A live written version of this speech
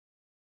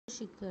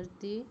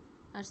শিক্ষার্থী,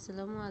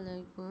 আসসালামু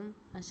আলাইকুম।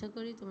 আশা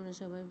করি তোমরা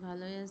সবাই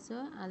ভালোই আছো।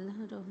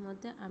 আল্লাহর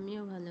রহমতে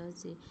আমিও ভালো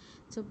আছি।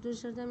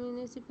 Chittagong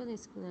municipal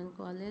school and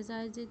college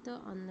আয়োজিত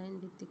অনলাইন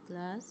ভিত্তিক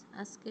ক্লাস।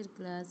 আজকের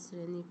ক্লাস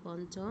শ্রেণী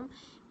পঞ্চম,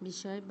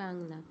 বিষয়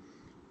বাংলা।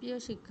 প্রিয়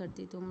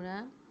শিক্ষার্থী, তোমরা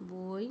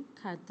বই,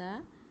 খাতা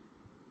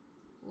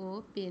ও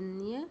পেন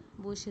নিয়ে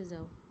বসে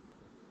যাও।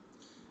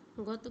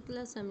 গত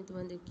ক্লাসে আমি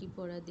তোমাদের কি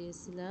পড়া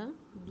দিয়েছিলাম?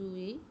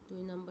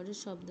 দুই নম্বরের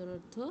শব্দের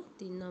অর্থ,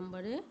 3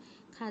 নম্বরে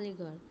খালি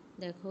ঘর।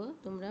 দেখো,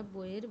 তোমরা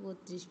বইয়ের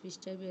 32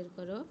 পৃষ্ঠায় বের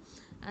করো।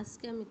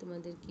 আজকে আমি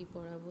তোমাদের কি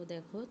পড়াবো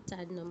দেখো।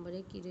 4 নম্বরে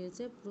কি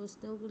রয়েছে?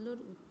 প্রশ্নগুলোর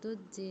উত্তর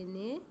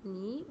জেনে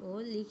নি ও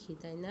লিখি,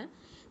 তাই না?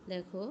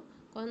 দেখো,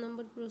 ক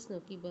নম্বর প্রশ্ন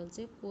কি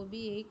বলছে?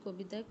 কবি এই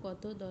কবিতায়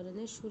কত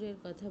ধরনের সুরের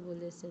কথা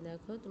বলেছে।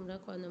 দেখো, তোমরা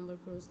ক নম্বর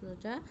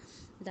প্রশ্নটা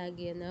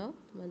দাগিয়ে নাও।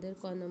 তোমাদের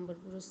ক নম্বর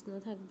প্রশ্ন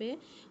থাকবে,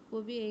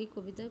 কবি এই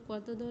কবিতায়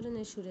কত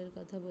ধরনের সুরের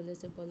কথা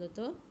বলেছে বলো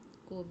তো?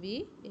 কবি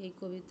এই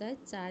কবিতায়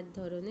 4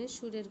 ধরনের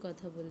সুরের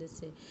কথা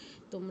বলেছে।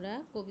 তোমরা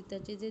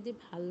কবিতাটি যদি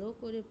ভালো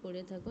করে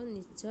পড়ে থাকো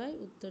নিশ্চয়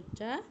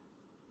উত্তরটা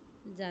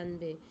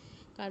জানবে।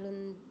 কারণ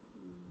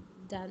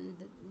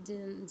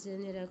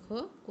জেনে রাখো,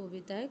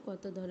 কবিতায়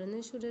কত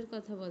ধরনের সুরের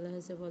কথা বলা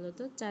হয়েছে বলো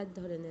তো? 4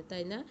 ধরনের,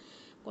 তাই না?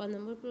 ক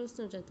নম্বর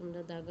প্রশ্নটা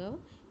তোমরা দাগাও।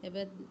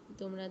 এবার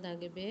তোমরা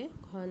দাগবে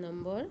ঘ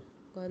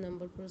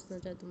নম্বর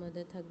প্রশ্নটা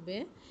তোমাদের থাকবে।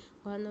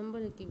 ঘ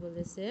নম্বরে কি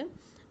বলেছে?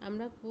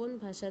 আমরা কোন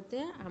ভাষাতে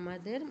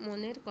আমাদের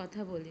মনের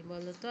কথা বলি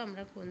বলো তো?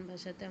 আমরা কোন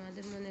ভাষাতে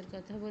আমাদের মনের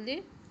কথা বলি?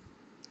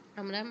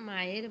 আমরা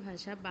মায়ের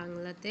ভাষা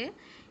বাংলাতে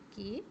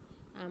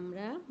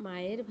আমরা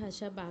মায়ের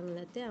ভাষা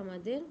বাংলাতে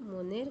আমাদের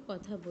মনের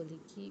কথা বলি।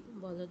 কি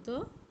বলো তো?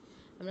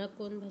 আমরা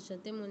কোন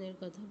ভাষাতে মনের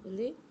কথা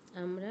বলি?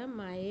 আমরা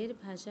মায়ের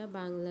ভাষা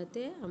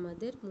বাংলাতে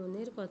আমাদের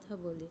মনের কথা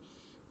বলি।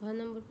 ঘ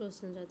নম্বর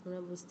প্রশ্নটা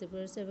তোমরা বুঝতে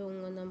পেরেছো। এবং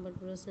ঙ নম্বর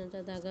প্রশ্নটা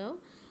দাগাও।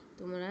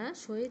 তোমরা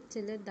শহীদ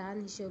ছেলের দান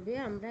হিসেবে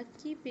আমরা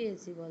কি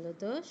পেয়েছি বলো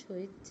তো?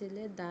 শহীদ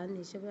ছেলের দান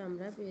হিসেবে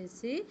আমরা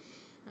পেয়েছি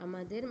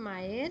আমাদের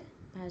মায়ের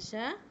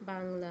ভাষা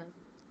বাংলা।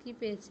 কি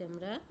পেয়েছি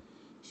আমরা?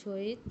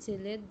 শহীদ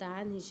ছেলের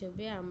দান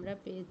হিসেবে আমরা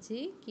পেয়েছি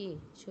কি?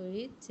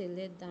 শহীদ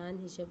ছেলের দান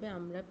হিসেবে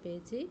আমরা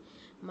পেয়েছি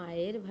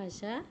মায়ের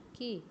ভাষা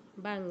কি?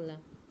 বাংলা।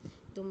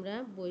 তোমরা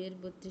বইয়ের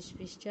 32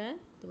 পৃষ্ঠায়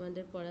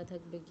তোমাদের পড়া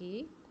থাকবে কি?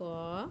 ক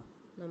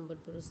নম্বর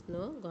প্রশ্ন,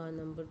 গ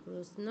নম্বর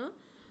প্রশ্ন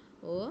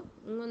ও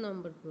ঙ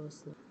নম্বর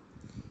প্রশ্ন।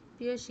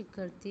 প্রিয়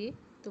শিক্ষার্থী,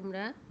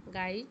 তোমরা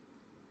গাইড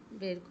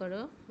বের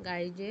করো।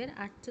 গাইডের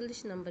 48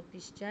 নম্বর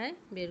পৃষ্ঠায়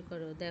বের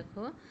করো।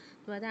 দেখো,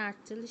 তোমাদের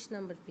 48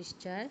 নম্বর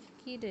পৃষ্ঠায়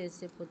কি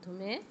রয়েছে?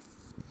 প্রথমে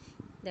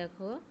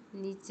দেখো,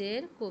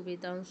 নিচের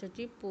কবিতা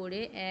অংশটি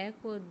পড়ে 1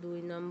 ও 2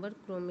 নম্বর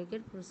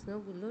ক্রমিকের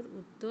প্রশ্নগুলোর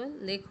উত্তর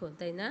লেখো,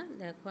 তাই না?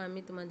 দেখো, আমি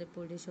তোমাদের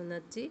পড়ে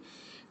শোনাচ্ছি।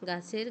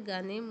 গাছের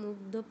গানে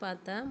মুগ্ধ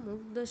পাতা,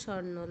 মুগ্ধ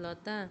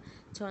স্বর্ণলতা,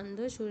 ছন্দ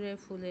সুরে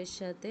ফুলের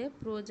সাথে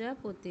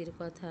প্রজাপতির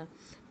কথা।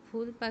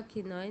 ফুল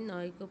পাখি নয়,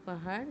 নয়কো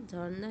পাহাড়,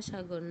 ঝর্ণা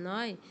সাগর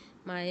নয়,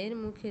 মায়ের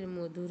মুখের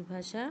মধুর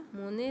ভাষা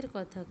মনের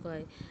কথা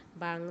কয়।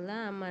 বাংলা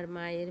আমার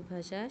মায়ের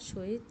ভাষা,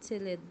 শহীদ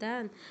ছেলের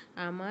দান,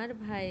 আমার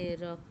ভাইয়ের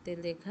রক্তে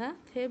লেখা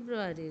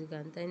ফেব্রুয়ারির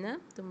গান। তাই না?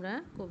 তোমরা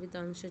কবিতা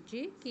অংশটি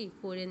কি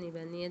পড়ে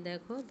নিবা। নিয়ে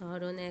দেখো,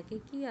 ধরন 1-এ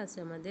কি আছে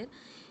আমাদের?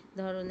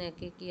 ধরন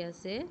 1-এ কি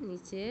আছে?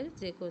 নিচের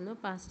যে কোনো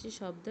 5টি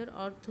শব্দের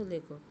অর্থ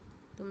লেখো।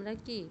 তোমরা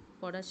কি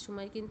পড়ার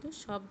সময় কিন্তু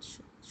সব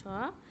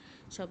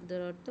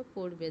শব্দের অর্থ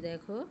পড়বে।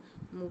 দেখো,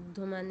 মুগ্ধ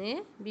মানে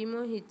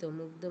বিমোহিত,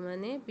 মুগ্ধ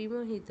মানে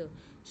বিমোহিত।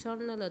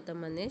 স্বর্ণলতা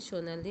মানে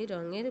সোনালি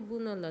রঙের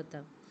বুনলতা।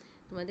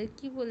 তোমাদের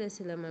কি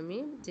বলেছিলাম আমি?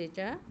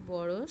 যেটা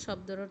বড়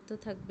শব্দের অর্থ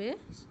থাকবে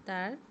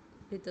তার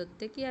ভিতর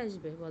থেকে কি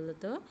আসবে বলো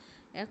তো?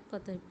 এক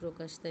কথায়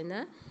প্রকাশ, তাই না?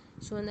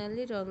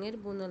 সোনালি রঙের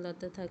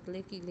বুনলতা থাকলে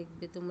কি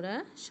লিখবে তোমরা?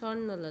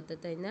 স্বর্ণলতা,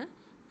 তাই না?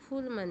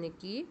 ফুল মানে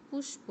কি?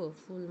 পুষ্প,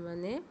 ফুল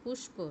মানে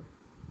পুষ্প।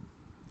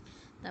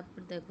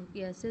 তারপর দেখো কি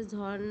আছে?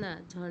 ঝর্ণা,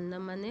 ঝর্ণা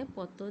মানে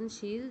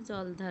পতনশীল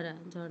জলধারা,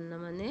 ঝর্ণা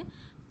মানে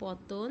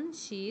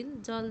পতনশীল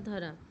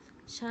জলধারা।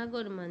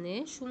 সাগর মানে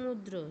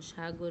সমুদ্র,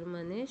 সাগর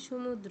মানে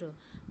সমুদ্র।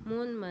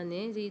 মন মানে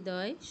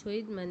হৃদয়,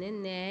 শহীদ মানে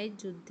ন্যায়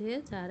যুদ্ধে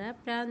যারা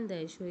প্রাণ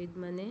দেয়, শহীদ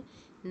মানে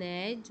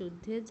ন্যায়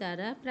যুদ্ধে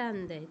যারা প্রাণ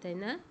দেয়, তাই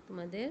না?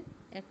 তোমাদের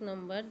 1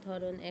 নম্বর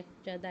ধরন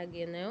 1টা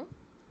দাগিয়ে নাও।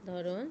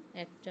 ধরন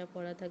 1টা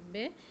পড়া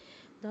থাকবে।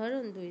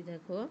 ধরন 2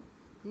 দেখো,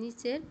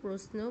 নিচের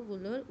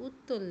প্রশ্নগুলোর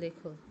উত্তর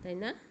লেখো, তাই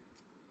না?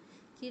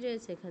 কি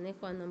রয়েছে এখানে?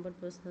 ক নম্বর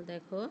প্রশ্ন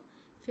দেখো,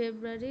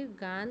 ফেব্রুয়ারির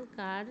গান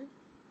কার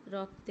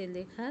রক্তে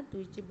লেখা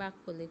 2টি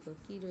বাক্য লেখো।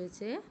 কি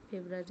রয়েছে?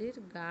 ফেব্রুয়ারির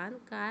গান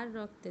কার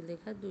রক্তে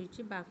লেখা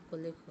 2টি বাক্য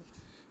লেখো,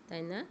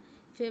 তাই না?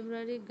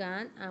 ফেব্রুয়ারি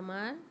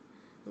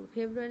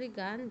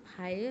গান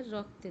ভাইয়ের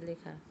রক্তে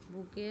লেখা।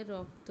 বুকে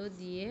রক্ত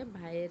দিয়ে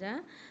ভাইয়েরা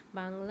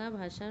বাংলা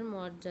ভাষার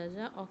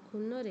মর্যাদা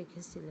অক্ষুণ্ণ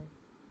রেখেছিলেন।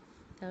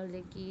 তাহলে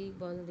কি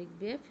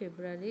লিখবে?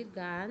 ফেব্রুয়ারির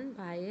গান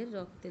ভাইয়ের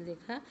রক্তে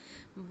লেখা।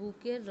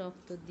 বুকের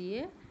রক্ত দিয়ে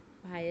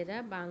ভাইয়েরা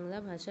বাংলা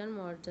ভাষার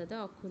মর্যাদা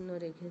অক্ষুণ্ণ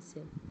রেখেছে।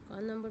 ক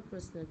নম্বর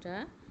প্রশ্নটা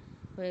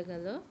হয়ে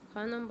গেল। খ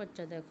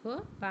নম্বরটা দেখো,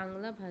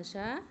 বাংলা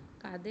ভাষা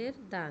কাদের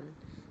দান?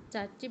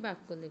 4টি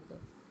বাক্য লেখো।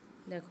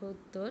 দেখো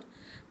উত্তর,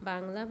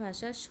 বাংলা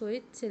ভাষা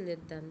শহীদ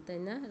ছেলের দান, তাই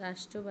না?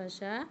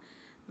 রাষ্ট্রভাষা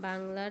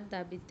বাংলার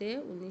দাবিতে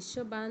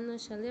 1952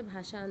 সালে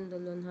ভাষা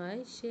আন্দোলন হয়।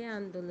 সে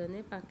আন্দোলনে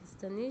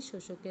পাকিস্তানি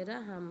শোষকেরা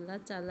হামলা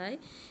চালায়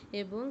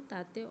এবং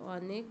তাতে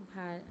অনেক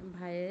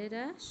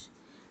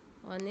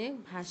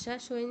ভাষা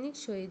সৈনিক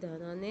শহীদ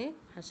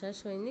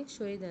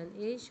হন।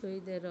 এই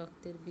শহীদের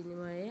রক্তের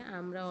বিনিময়ে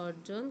আমরা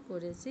অর্জন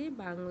করেছি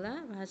বাংলা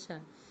ভাষা।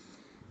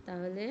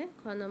 তাহলে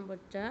খ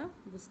নম্বরটা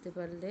বুঝতে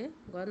পারলে।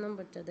 গ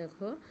নম্বরটা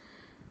দেখো,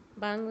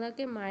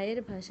 বাংলাকে মায়ের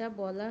ভাষা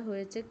বলা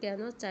হয়েছে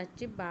কেন?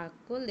 4টি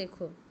বাক্য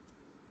লেখো।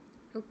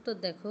 উত্তর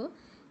দেখো,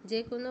 যে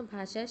কোনো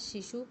ভাষার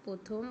শিশু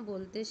প্রথম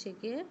বলতে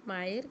শেখে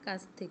মায়ের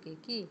কাছ থেকে।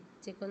 কি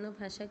যে কোনো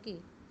ভাষা? কি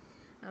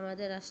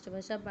আমাদের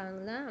রাষ্ট্রভাষা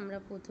বাংলা, আমরা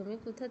প্রথমে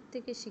কোথার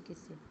থেকে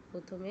শিখেছি?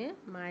 প্রথমে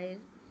মায়ের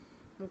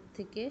মুখ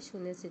থেকে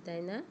শুনেছি,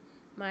 তাই না?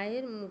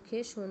 মায়ের মুখে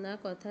শোনা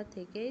কথা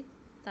থেকেই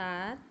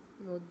তার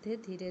মধ্যে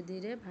ধীরে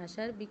ধীরে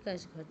ভাষার বিকাশ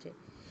ঘটে।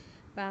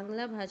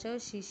 বাংলা ভাষাও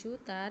শিশু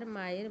তার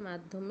মায়ের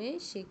মাধ্যমেই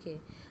শেখে,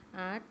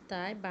 আর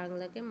তাই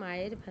বাংলাকে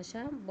মায়ের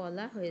ভাষা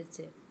বলা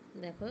হয়েছে।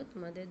 দেখো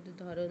তোমাদের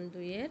ধরন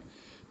 2-এর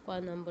ক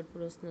নম্বর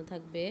প্রশ্ন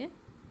থাকবে,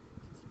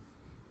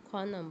 খ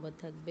নম্বর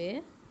থাকবে,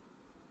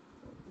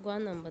 গ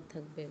নম্বর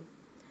থাকবে।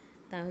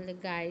 তাহলে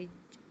গাইড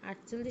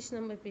 48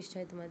 নম্বর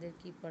পৃষ্ঠায় তোমাদের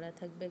কি পড়া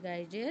থাকবে?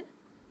 গাইডের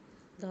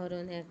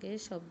ধরন 1-এর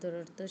শব্দের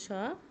অর্থ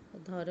সব,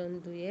 ধরন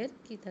 2-এর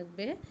কি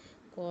থাকবে?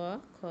 ক,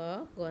 খ,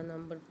 গ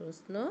নম্বর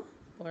প্রশ্ন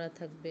পড়া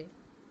থাকবে।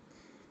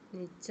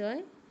 নিশ্চয়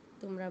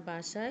তোমরা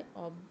বাসায়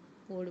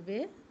পড়বে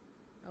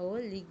ও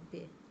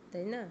লিখবে,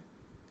 তাই না?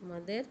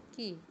 তোমাদের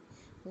কি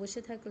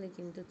বসে থাকলে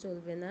কিন্তু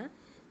চলবে না,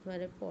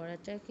 তোমাদের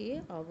পড়াটা কি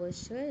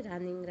অবশ্যই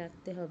রানিং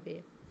রাখতে হবে।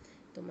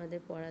 তোমাদের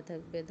পড়া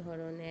থাকবে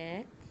ধরন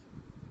 1,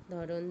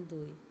 ধরন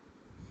 2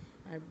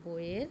 আর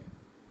বইয়ের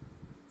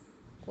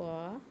ক,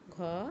 ঘ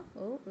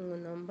ও ঙ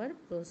নম্বর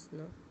প্রশ্ন।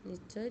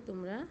 নিশ্চয়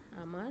তোমরা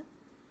আমার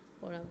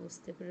পড়া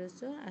বুঝতে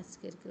পেরেছো।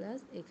 আজকের ক্লাস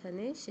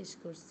এখানেই শেষ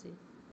করছি।